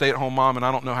 I'm a stay-at-home mom and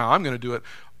I don't know how I'm going to do it,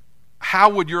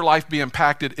 how would your life be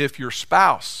impacted if your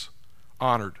spouse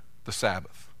honored the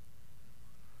Sabbath?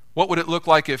 What would it look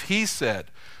like if he said,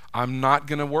 I'm not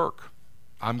going to work.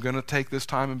 I'm going to take this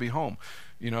time and be home.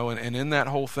 You know, and in that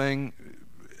whole thing,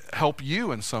 help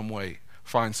you in some way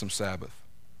find some Sabbath.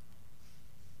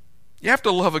 You have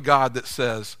to love a God that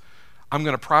says, I'm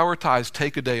going to prioritize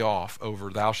take a day off over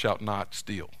thou shalt not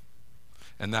steal,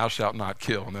 and thou shalt not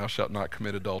kill, and thou shalt not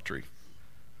commit adultery.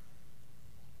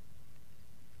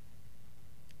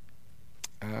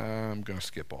 I'm going to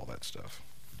skip all that stuff.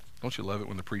 Don't you love it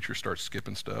when the preacher starts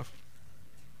skipping stuff?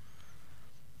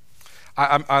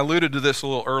 I alluded to this a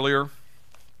little earlier,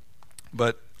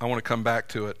 but I want to come back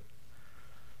to it.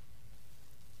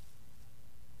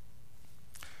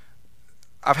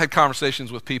 I've had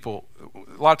conversations with people.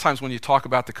 A lot of times when you talk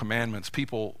about the commandments,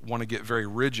 people want to get very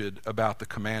rigid about the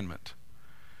commandment.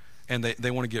 And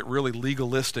they want to get really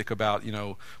legalistic about, you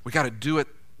know, we got to do it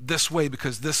this way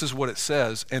because this is what it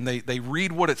says. And they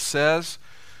read what it says,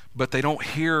 but they don't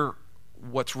hear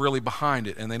what's really behind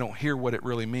it, and they don't hear what it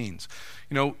really means.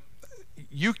 You know,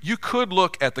 you could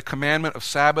look at the commandment of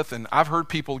Sabbath, and I've heard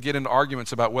people get into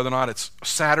arguments about whether or not it's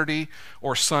Saturday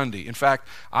or Sunday. In fact,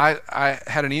 I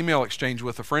had an email exchange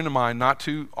with a friend of mine not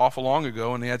too awful long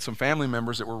ago, and he had some family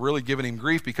members that were really giving him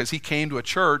grief because he came to a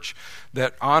church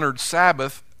that honored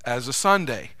Sabbath as a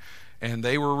Sunday. And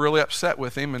they were really upset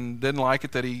with him and didn't like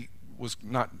it that he was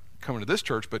not coming to this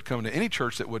church, but coming to any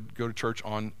church that would go to church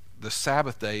on the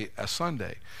Sabbath day as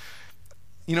Sunday.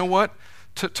 You know what?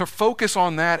 To focus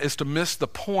on that is to miss the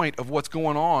point of what's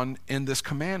going on in this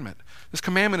commandment. This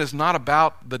commandment is not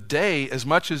about the day as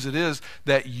much as it is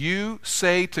that you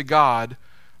say to God,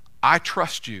 I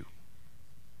trust you.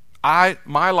 My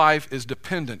life is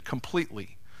dependent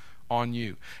completely on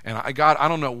you. And God, I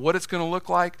don't know what it's going to look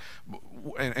like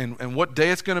and what day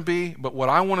it's going to be, but what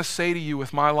I want to say to you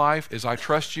with my life is I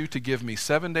trust you to give me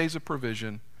 7 days of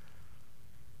provision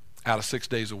out of 6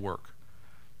 days of work.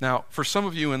 Now, for some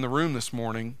of you in the room this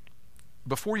morning,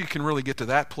 before you can really get to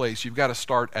that place, you've got to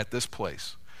start at this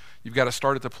place. You've got to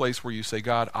start at the place where you say,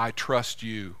 God, I trust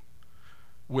you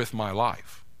with my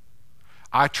life.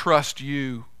 I trust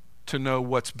you to know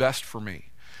what's best for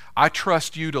me. I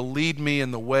trust you to lead me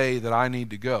in the way that I need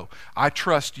to go. I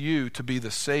trust you to be the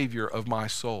Savior of my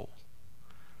soul.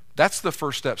 That's the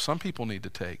first step some people need to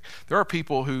take. There are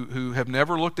people who have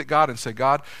never looked at God and said,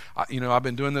 God, I've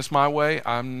been doing this my way.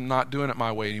 I'm not doing it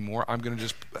my way anymore. I'm going to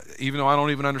just, even though I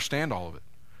don't even understand all of it,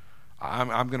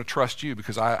 I'm going to trust you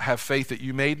because I have faith that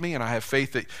you made me, and I have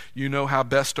faith that you know how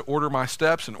best to order my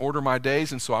steps and order my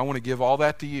days, and so I want to give all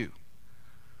that to you.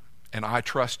 And I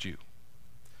trust you.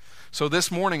 So this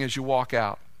morning as you walk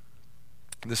out,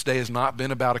 this day has not been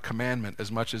about a commandment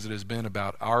as much as it has been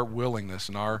about our willingness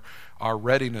and our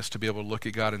readiness to be able to look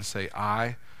at God and say,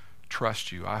 I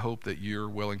trust you. I hope that you're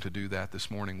willing to do that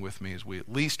this morning with me as we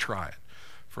at least try it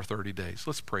for 30 days.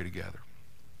 Let's pray together.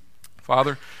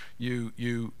 Father,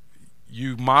 you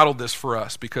modeled this for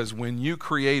us because when you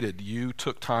created, you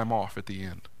took time off at the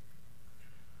end.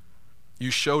 You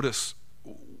showed us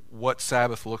what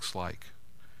Sabbath looks like.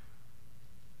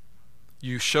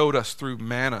 You showed us through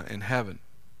manna in heaven,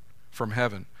 from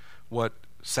heaven, what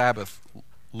Sabbath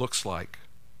looks like.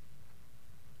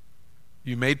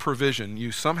 You made provision.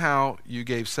 You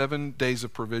gave 7 days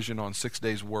of provision on 6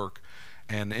 days' work,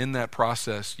 and in that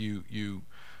process you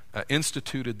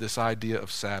instituted this idea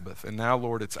of Sabbath. And now,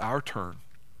 Lord, it's our turn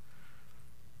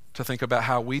to think about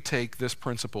how we take this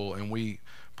principle and we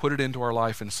put it into our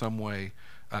life in some way,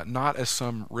 not as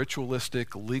some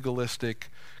ritualistic, legalistic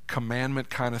commandment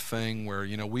kind of thing where,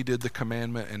 we did the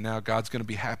commandment and now God's going to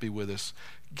be happy with us.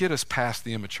 Get us past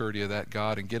the immaturity of that,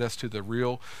 God, and get us to the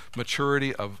real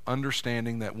maturity of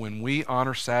understanding that when we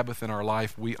honor Sabbath in our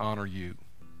life, we honor you.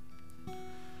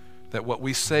 That what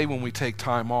we say when we take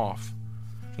time off,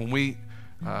 when we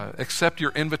accept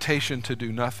your invitation to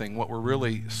do nothing, what we're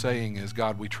really saying is,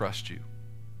 God, we trust you.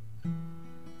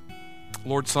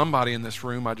 Lord, somebody in this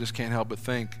room, I just can't help but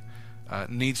think,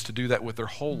 needs to do that with their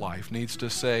whole life, needs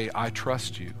to say, I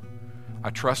trust you.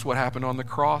 I trust what happened on the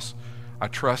cross. I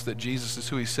trust that Jesus is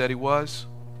who he said he was.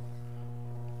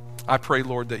 I pray,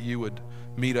 Lord, that you would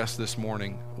meet us this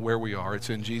morning where we are. It's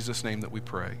in Jesus' name that we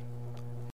pray.